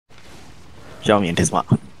show me dismount.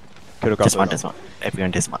 Kill the Dismount, dismount.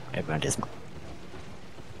 Everyone dismount. Everyone dismount.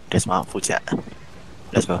 Dismount, full set.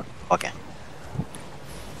 Let's go. Walking.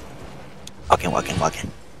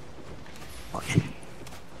 Walking.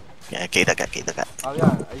 Yeah, get the cut. Ah, yeah. I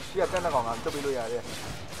see a ten of them. To be loyal.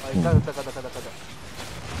 Cut.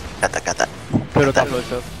 Kill the couple of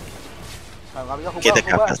Get the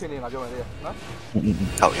cut.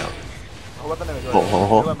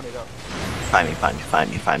 Oh. Find me.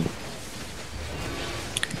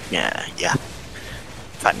 Yeah.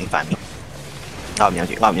 Find me. 我瞄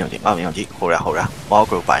住，好啦，我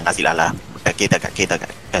個快拿起來啦，記得，改線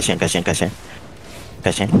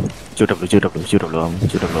，QW，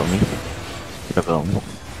記得，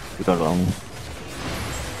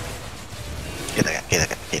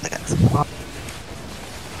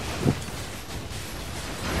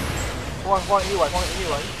放一位，啦，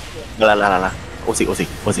我試，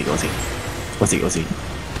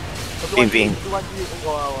邊，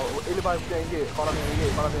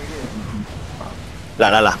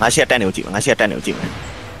啦，我先帶你接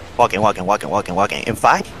，walking, in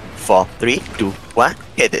 5, 4, 3, 2, 1,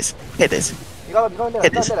 hit this.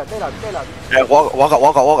 我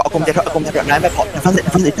攻擊，來咩破？翻隻，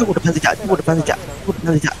抽過翻隻甲，抽過翻隻，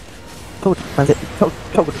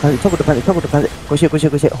過去，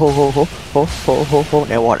好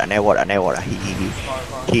，never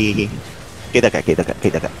water，he，記得㗎。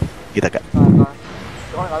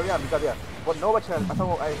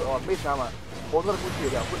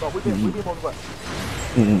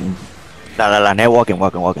啦，never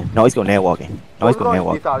walking，noise go never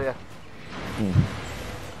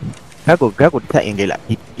walking。Cái của thằng anh lại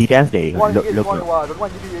đi dance để lực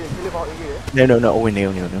no new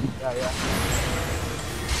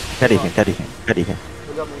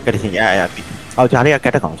cái gì à cho đây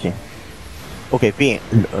cái đó còn gì ok pin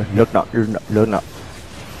lực nọ gì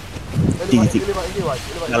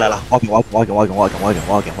là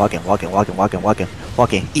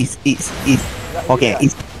walking east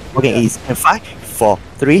walking east and 5 4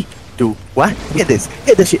 3 2 1 hit this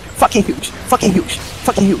shit fucking huge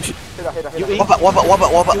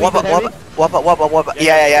Wop.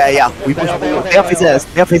 Yeah. We push. They are facing us.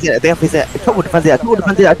 Two would defend it.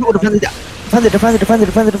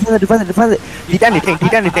 Did anything.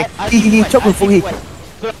 He choke for he.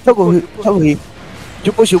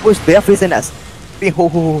 You push. They are facing us. Be ho.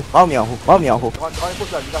 Bao miao.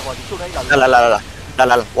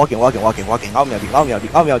 La. Walking. Bao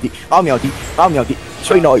miao.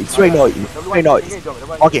 Straight noise.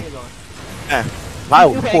 Okay.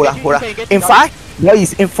 Wow, hold on. In 5, there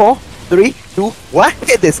is in 4, 3, 2, 1.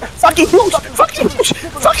 Hit this. Fucking huge.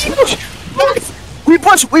 We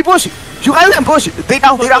push. You guys can push. They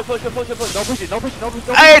down. No push.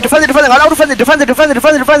 Hey, defend. Defend.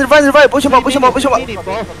 Push him up. Down.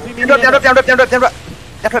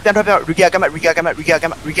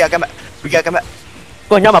 Ricky, come back.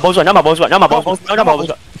 Go, nhắm vào boss.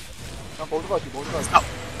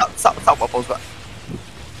 Stop, boss.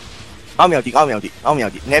 我瞄住，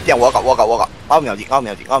你一邊我搞，我瞄住，find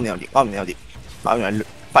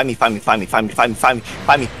me,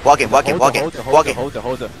 walking.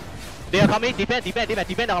 They are coming,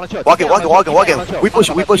 defend on the church. Walking, we push,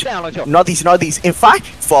 northeast, in 5,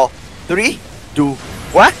 4, 3, 2,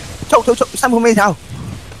 1, 抽，三分鐘頭，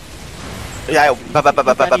加油，拜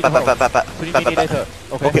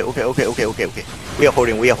，OK， we are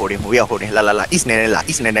holding，啦，east 呢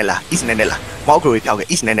啦，貓佢會跳嘅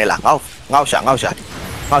east 呢啦，拗上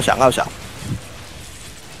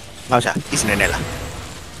east 呢啦，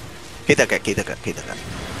記得㗎。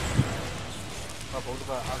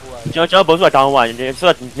就保出來打完，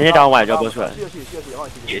你打完就保出來。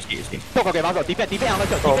也是。不過嘅話就 defend on the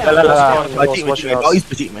church。我 noise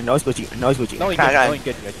不進，看。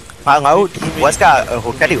我West 家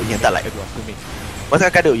好緊要現得嚟。我睇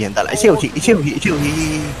緊要現得嚟，一超，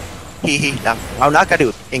嗱，我拿緊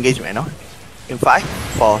要 engagement 咯。In 5,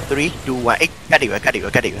 4, 3, 2, 1, 緊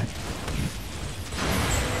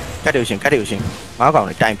要先，我講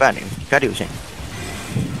你帶班嚟，緊要先。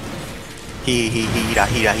He啦，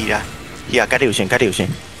緊要先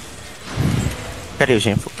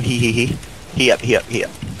，he up，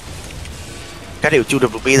緊要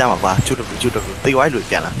GWB 啦嘛啩，GW 對位嚟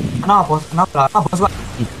嘅啦。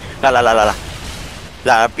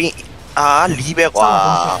啦邊啊呢邊啩，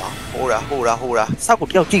好啦，三個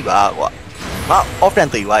標誌啩，我 offline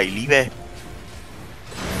對位呢邊。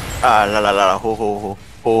啦，好，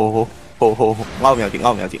啱瞄住，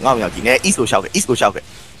你 east 笑嘅。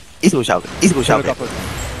East 緊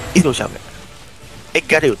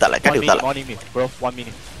要得啦。 1 minute. Bro, 1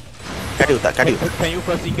 minute. 緊要。 Can you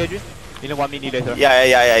first engage in 1 minute later?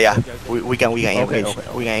 Yeah. We can engage.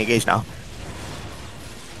 We can engage now.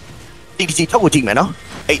 DDG 偷個字面咯。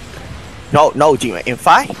8 No字面 in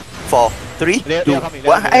 5 4 3 2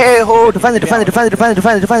 1 Hey hold defend it.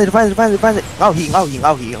 Ngao hì. Ngao nhiều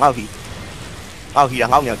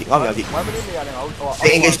gì.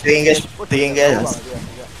 They engage.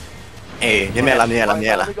 Nhớ mẹ làm.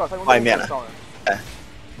 Coi mẹ là.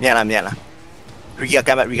 Mẹ là. Riga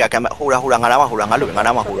camet. Hold ra ngã đá mà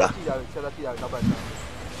hold ra.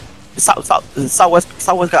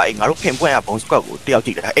 Southwest cái ngã lúc thêm quen à bóng squad của tiêu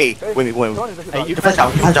chỉ là win. Phát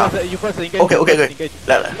chào. Okay.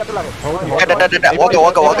 Lại.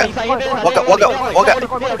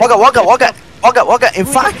 Walk in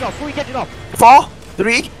 5 4 3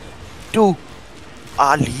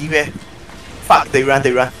 2 lý về. Fuck they run.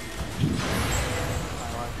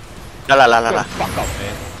 La.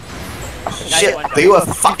 Shit, they were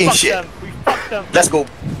fucking shit. Let's go.